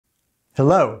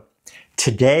Hello.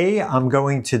 Today I'm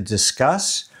going to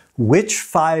discuss which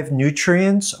 5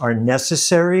 nutrients are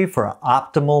necessary for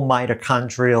optimal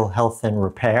mitochondrial health and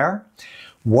repair,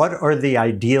 what are the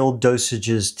ideal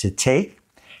dosages to take,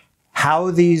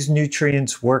 how these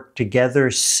nutrients work together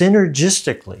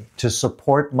synergistically to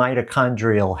support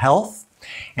mitochondrial health,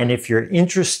 and if you're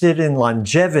interested in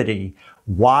longevity,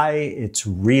 why it's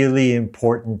really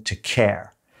important to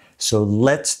care. So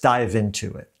let's dive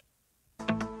into it.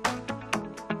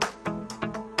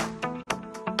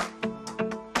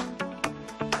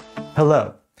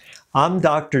 Hello, I'm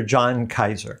Dr. Jon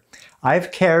Kaiser.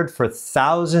 I've cared for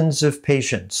thousands of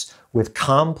patients with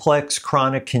complex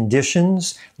chronic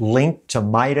conditions linked to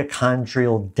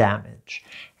mitochondrial damage.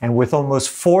 And with almost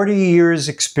 40 years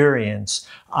experience,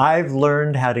 I've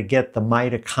learned how to get the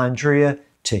mitochondria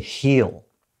to heal.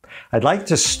 I'd like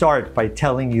to start by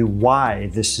telling you why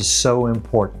this is so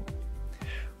important.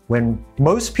 When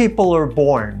most people are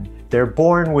born, they're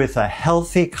born with a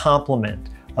healthy complement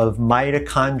of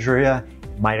mitochondria,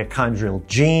 mitochondrial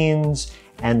genes,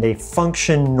 and they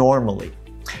function normally.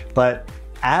 But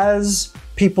as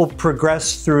people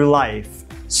progress through life,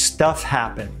 stuff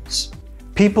happens.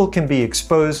 People can be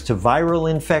exposed to viral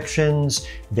infections,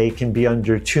 they can be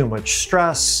under too much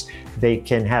stress, they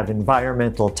can have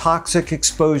environmental toxic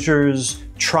exposures,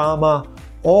 trauma.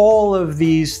 All of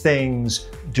these things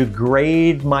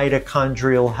degrade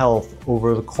mitochondrial health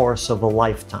over the course of a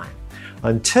lifetime,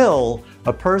 until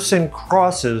a person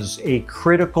crosses a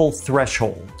critical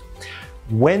threshold.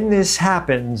 When this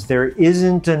happens, there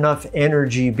isn't enough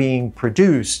energy being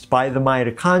produced by the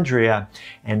mitochondria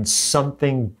and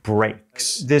something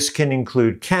breaks. This can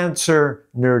include cancer,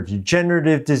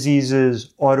 neurodegenerative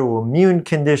diseases, autoimmune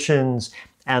conditions,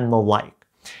 and the like.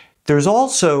 There's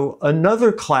also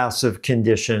another class of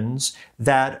conditions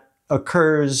that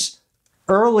occurs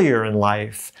earlier in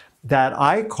life that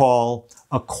I call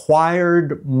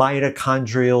acquired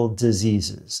mitochondrial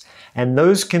diseases. And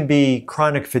those can be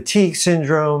chronic fatigue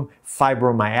syndrome,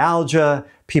 fibromyalgia,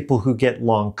 people who get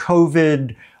long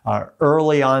COVID,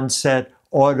 early onset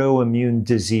autoimmune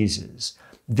diseases.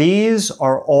 These have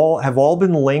all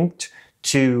been linked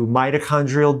to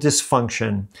mitochondrial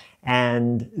dysfunction,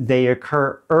 and they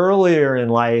occur earlier in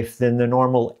life than the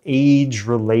normal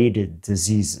age-related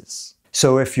diseases.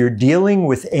 So if you're dealing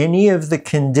with any of the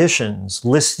conditions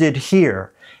listed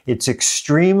here, it's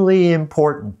extremely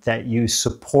important that you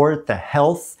support the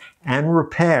health and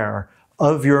repair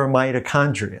of your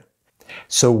mitochondria.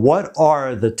 So what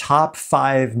are the top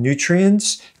 5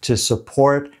 nutrients to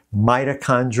support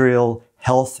mitochondrial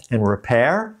health and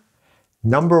repair?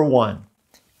 Number 1,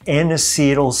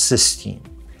 N-acetylcysteine,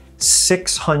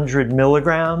 600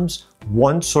 milligrams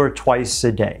once or twice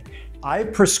a day. I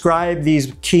prescribe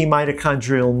these key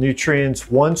mitochondrial nutrients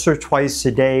once or twice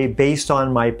a day based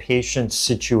on my patient's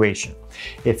situation.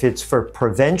 If it's for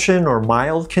prevention or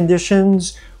mild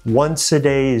conditions, once a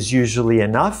day is usually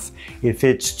enough. If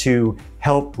it's to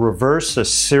help reverse a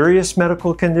serious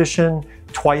medical condition,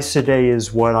 twice a day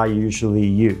is what I usually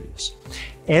use.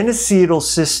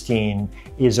 N-acetylcysteine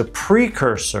is a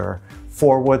precursor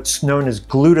for what's known as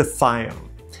glutathione.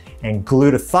 And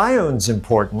glutathione's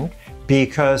important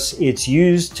because it's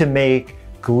used to make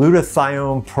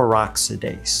glutathione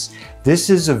peroxidase. This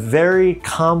is a very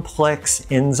complex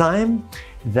enzyme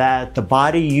that the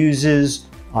body uses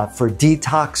for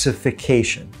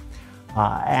detoxification.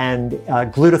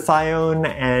 Glutathione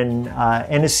and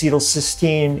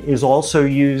N-acetylcysteine is also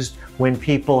used when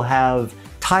people have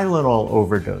Tylenol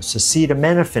overdose,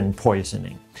 acetaminophen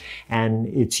poisoning. And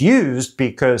it's used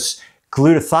because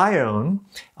glutathione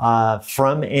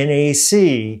from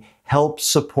NAC helps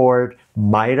support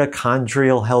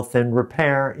mitochondrial health and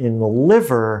repair in the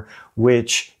liver,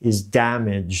 which is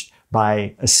damaged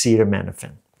by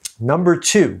acetaminophen. Number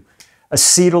 2,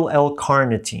 acetyl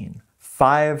L-carnitine,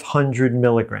 500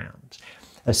 milligrams.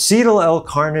 Acetyl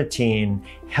L-carnitine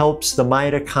helps the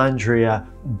mitochondria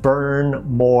burn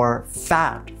more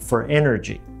fat for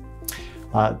energy.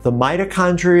 The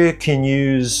mitochondria can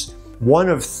use one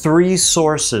of 3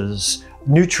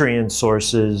 nutrient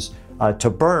sources,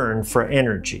 to burn for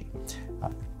energy: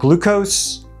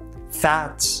 glucose,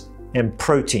 fats, and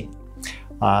protein.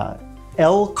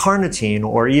 L-carnitine,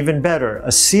 or even better,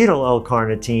 acetyl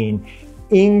L-carnitine,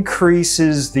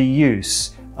 increases the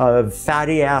use of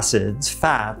fatty acids,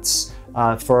 fats,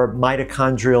 for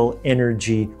mitochondrial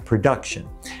energy production.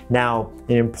 Now,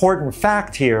 an important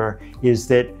fact here is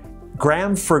that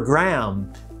gram for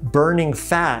gram, burning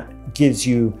fat gives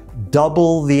you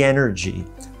double the energy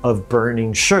of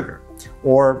burning sugar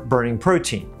or burning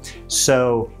protein.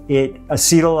 So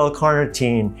acetyl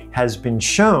L-carnitine has been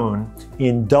shown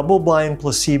in double-blind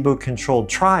placebo-controlled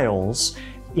trials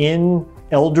in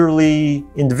elderly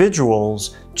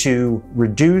individuals to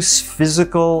reduce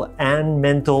physical and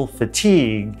mental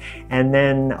fatigue. And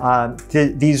then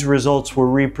these results were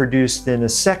reproduced in a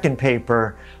second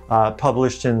paper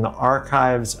published in the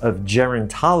Archives of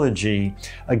Gerontology,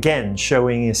 again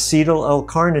showing acetyl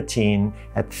L-carnitine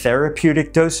at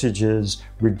therapeutic dosages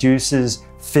reduces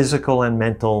physical and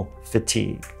mental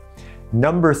fatigue.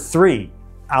 Number 3,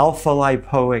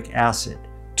 alpha-lipoic acid,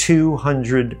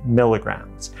 200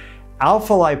 milligrams.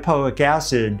 Alpha-lipoic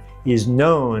acid is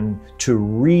known to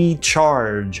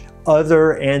recharge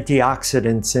other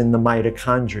antioxidants in the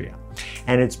mitochondria.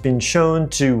 And it's been shown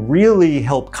to really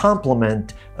help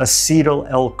complement acetyl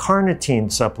L-carnitine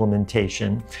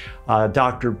supplementation.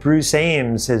 Dr. Bruce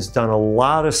Ames has done a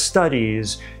lot of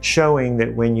studies showing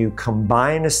that when you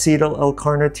combine acetyl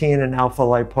L-carnitine and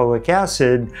alpha-lipoic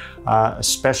acid,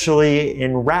 especially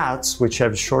in rats, which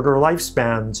have shorter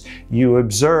lifespans, you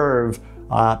observe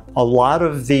a lot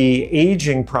of the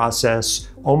aging process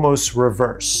almost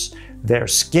reverse. Their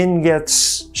skin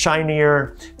gets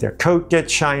shinier, their coat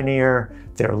gets shinier,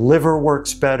 their liver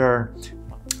works better,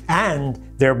 and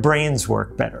their brains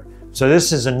work better. So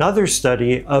this is another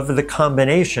study of the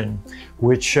combination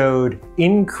which showed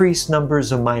increased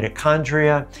numbers of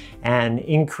mitochondria and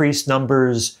increased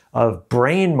numbers of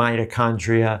brain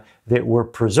mitochondria that were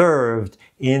preserved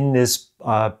in this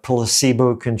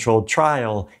placebo-controlled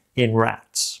trial in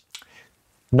rats.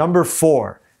 Number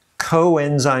 4,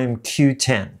 coenzyme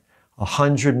Q10,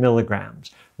 100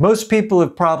 milligrams. Most people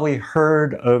have probably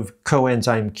heard of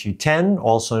coenzyme Q10,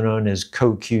 also known as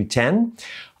CoQ10.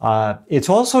 It's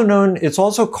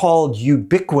also called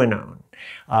ubiquinone,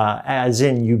 as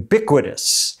in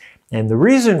ubiquitous. And the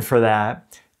reason for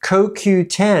that,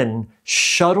 CoQ10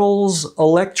 shuttles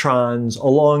electrons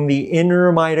along the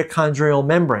inner mitochondrial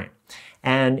membrane.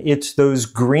 And it's those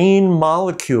green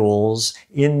molecules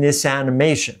in this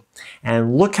animation.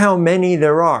 And look how many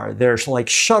there are. There's like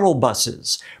shuttle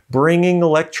buses bringing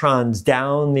electrons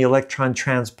down the electron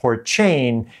transport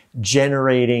chain,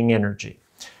 generating energy.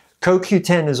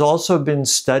 CoQ10 has also been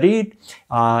studied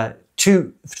for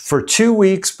 2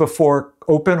 weeks before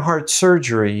open heart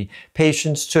surgery.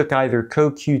 Patients took either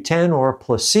CoQ10 or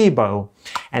placebo,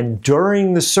 and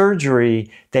during the surgery,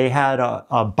 they had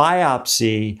a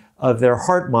biopsy of their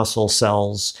heart muscle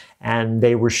cells, and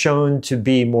they were shown to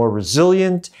be more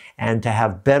resilient and to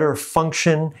have better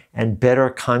function and better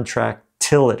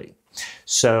contractility.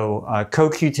 So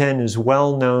CoQ10 is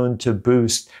well known to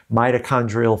boost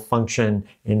mitochondrial function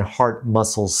in heart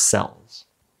muscle cells.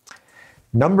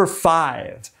 Number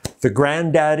 5, the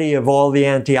granddaddy of all the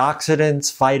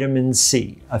antioxidants, vitamin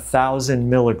C, 1,000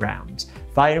 milligrams.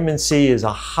 Vitamin C is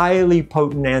a highly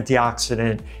potent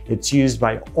antioxidant. It's used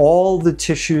by all the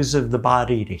tissues of the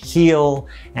body to heal,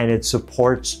 and it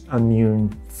supports immune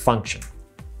function.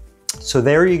 So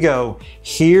there you go.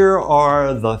 Here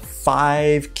are the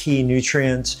 5 key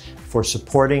nutrients for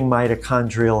supporting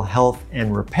mitochondrial health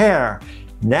and repair.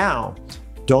 Now,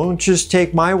 don't just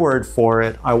take my word for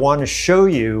it. I want to show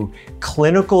you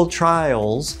clinical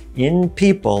trials in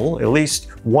people, at least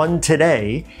one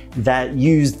today, that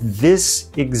used this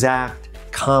exact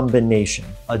combination,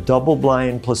 a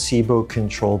double-blind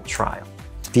placebo-controlled trial.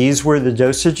 These were the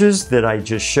dosages that I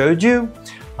just showed you,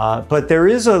 but there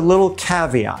is a little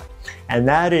caveat, and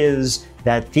that is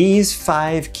that these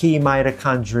 5 key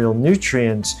mitochondrial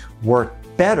nutrients work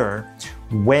better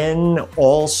when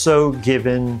also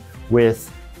given with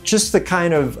just the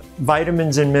kind of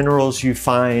vitamins and minerals you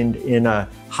find in a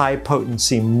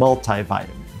high-potency multivitamin.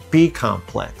 B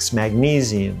complex,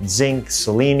 magnesium, zinc,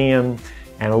 selenium,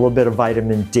 and a little bit of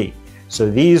vitamin D. So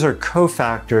these are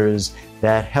cofactors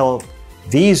that help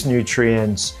these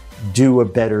nutrients do a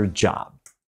better job.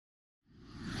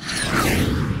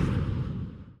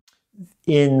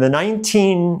 In the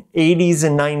 1980s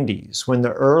and 90s, when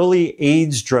the early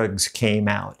AIDS drugs came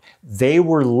out, they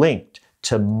were linked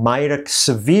to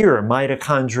severe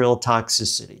mitochondrial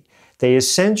toxicity. They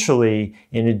essentially,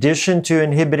 in addition to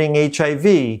inhibiting HIV,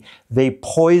 they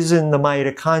poisoned the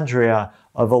mitochondria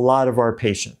of a lot of our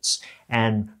patients.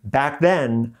 And back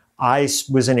then, I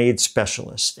was an AIDS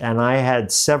specialist, and I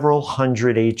had several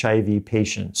hundred HIV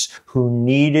patients who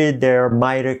needed their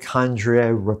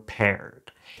mitochondria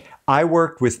repaired. I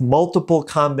worked with multiple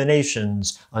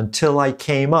combinations until I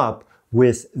came up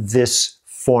with this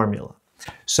formula.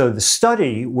 So the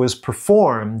study was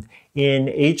performed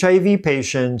in HIV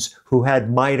patients who had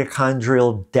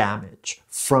mitochondrial damage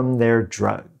from their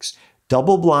drugs.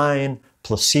 Double-blind,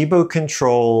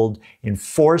 placebo-controlled, in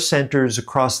 4 centers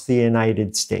across the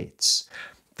United States.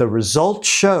 The results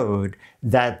showed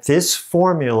that this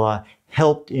formula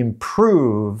helped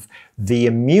improve the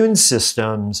immune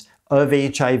systems of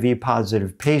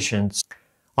HIV-positive patients.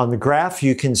 On the graph,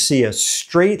 you can see a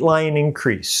straight line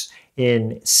increase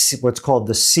in what's called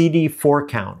the CD4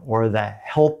 count, or the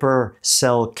helper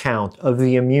cell count of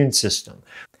the immune system,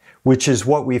 which is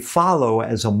what we follow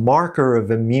as a marker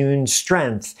of immune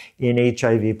strength in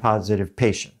HIV-positive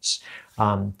patients.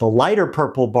 The lighter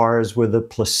purple bars were the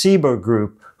placebo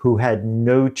group who had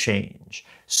no change.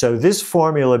 So this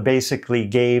formula basically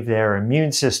gave their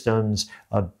immune systems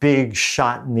a big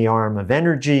shot in the arm of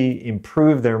energy,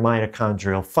 improved their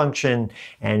mitochondrial function,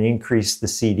 and increased the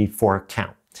CD4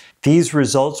 count. These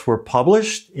results were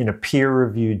published in a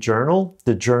peer-reviewed journal,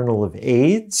 the Journal of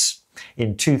AIDS,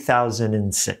 in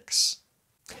 2006.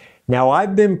 Now,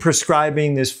 I've been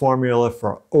prescribing this formula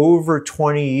for over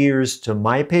 20 years to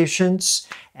my patients,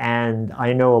 and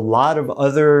I know a lot of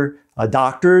other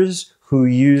doctors who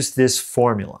use this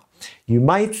formula. You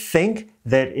might think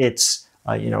that it's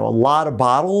a lot of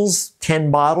bottles, 10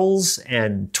 bottles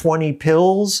and 20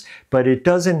 pills, but it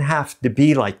doesn't have to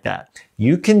be like that.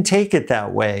 You can take it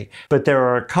that way, but there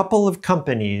are a couple of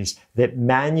companies that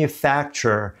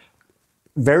manufacture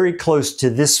very close to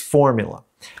this formula.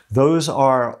 Those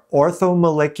are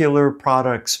Orthomolecular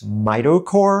Products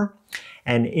Mitocore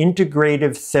and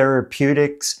Integrative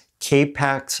Therapeutics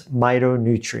K-Pax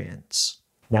Mitonutrients.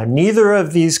 Now, neither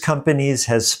of these companies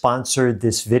has sponsored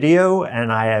this video,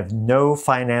 and I have no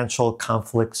financial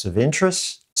conflicts of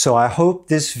interest. So I hope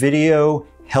this video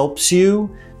helps you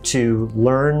to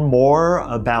learn more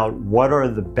about what are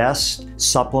the best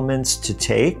supplements to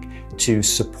take to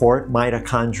support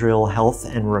mitochondrial health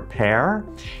and repair.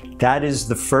 That is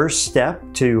the first step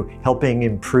to helping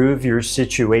improve your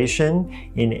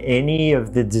situation in any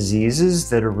of the diseases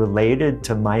that are related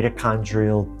to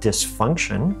mitochondrial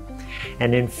dysfunction.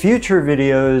 And in future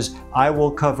videos, I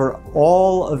will cover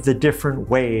all of the different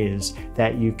ways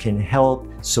that you can help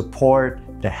support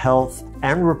the health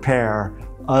and repair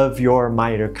of your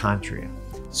mitochondria.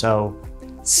 So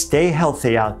stay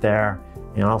healthy out there,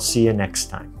 and I'll see you next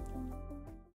time.